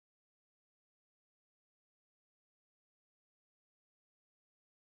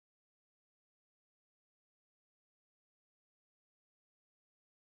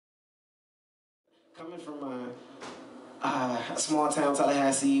Coming from a small town,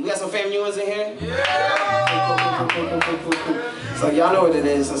 Tallahassee. We got some family ones in here? Yeah! Cool. So y'all know what it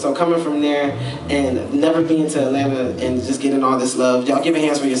is. And so coming from there and never being to Atlanta and just getting all this love. Y'all give a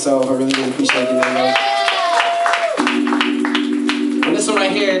hands for yourself. I really appreciate it. And this one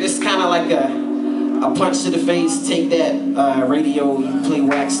right here, this is kind of like a punch to the face. Take that radio, you play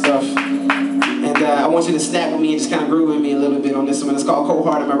wax stuff. And I want you to snap with me and just kind of groove with me a little bit on this one. It's called Cold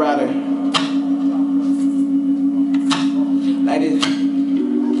Hearted Marauder. Like this.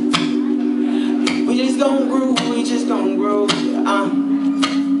 We just gon' groove, we just gon' groove.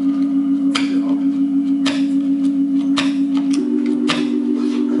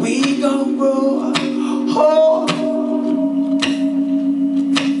 We gon' groove. Oh.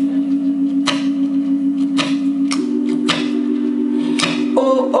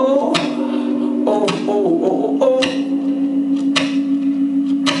 Oh, oh, oh, oh, oh, oh.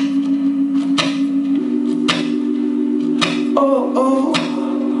 Oh, oh,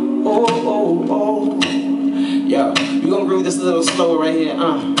 oh, oh, oh. Yo, we gonna groove this a little slower right here,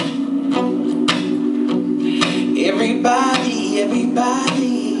 Everybody,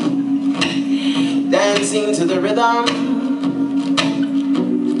 everybody, dancing to the rhythm.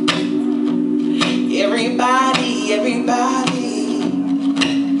 Everybody, everybody,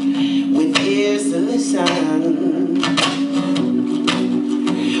 with ears to listen.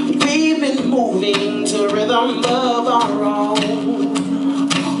 We've been moving to a rhythm of our own.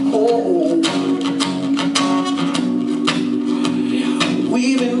 Oh.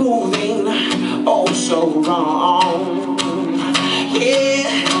 We've been moving oh so wrong. Yeah.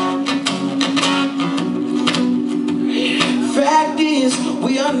 Fact is,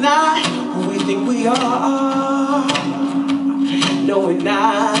 we are not who we think we are. No, we're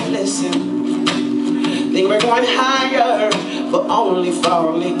not. Listen. Think we're going higher, but only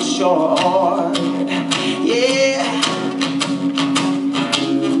falling short. Yeah.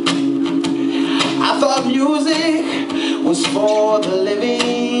 I thought music was for the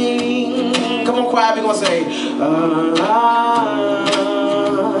living. Come on, choir, we gonna say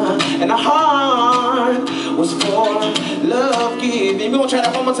and the heart was for love giving. We gonna try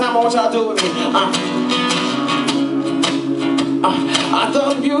that one more time. I want y'all to do it with me. I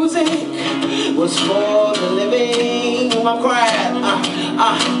thought music was for the living. I'm quiet.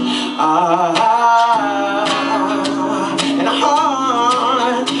 And the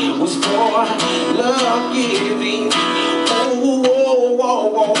heart was for love giving. Oh, oh,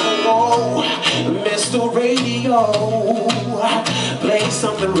 oh, oh, oh. Mr. Radio, play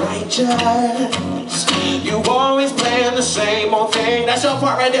something righteous. You always playing the same old thing. That's your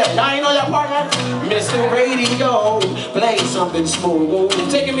part right there. Y'all ain't know that part, right? Mr. Radio, play something smooth.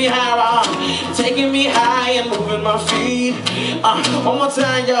 Taking me high, taking me high and moving my feet. One more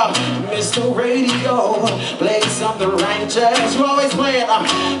time, y'all. Mr. Radio, play something righteous. You always playing,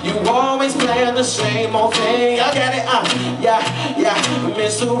 you always playing the same old thing. I got it, yeah, yeah.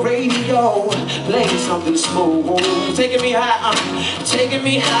 Mr. Radio, play something smooth. Taking me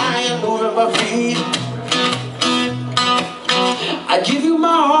high and moving my feet. I give you my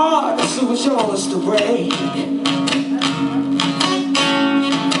heart, so it's yours to break.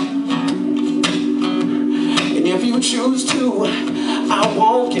 And if you choose to, I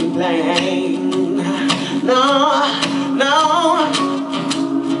won't complain. No, no,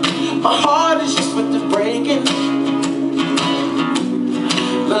 my heart is just for the breaking.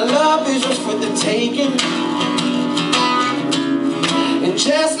 My love is just for the taking. And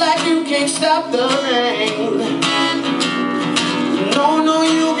just like you can't stop the rain, no, no,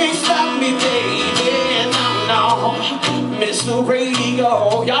 you can't stop me, baby. No, no, Mr.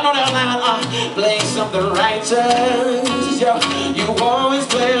 Radio. Y'all know that line, play something righteous. Yo, you always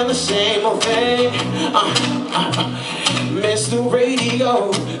play the same old thing. Mr.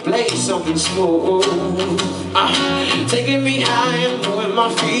 Radio, play something smooth. Taking me high and moving my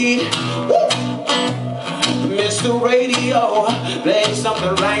feet. Woo! Mr. Radio, play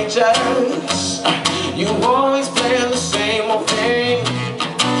something righteous. You always play the same old thing.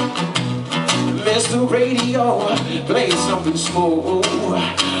 Mr. Radio, play something smooth.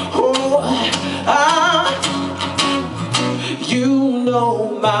 Oh, you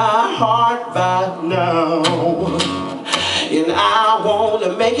know my heart by now, and I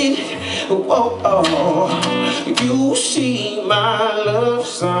wanna make it. Oh, oh, you see my love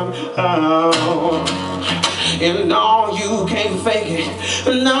somehow, and no, you can't fake it.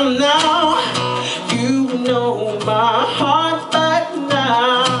 No, no, you know my heart right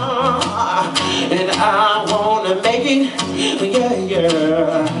now, and I wanna make it. Yeah,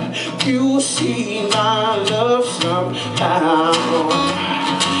 yeah. You see my love somehow,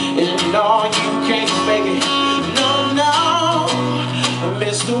 and no, you can't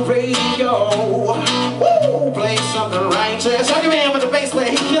radio. Woo, play something righteous. So give me a hand with the bass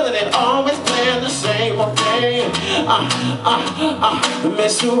player, he killing it. Always playing the same old thing.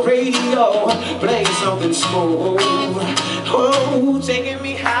 Mr. Radio, play something smooth. Oh, taking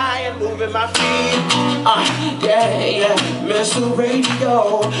me high and moving my feet. Yeah, Mr.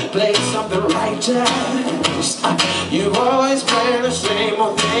 Radio, play something righteous. You always playing the same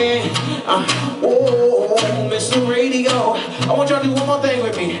old thing. Oh, Mr. Radio, I want y'all to do one more thing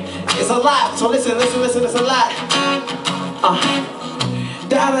with me. It's a lot, so listen, it's a lot.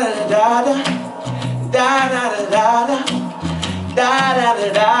 Da da da da da da da da da da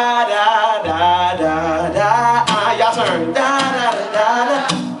da da da da da. Y'all turn. Da da da da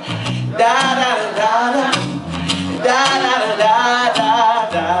da da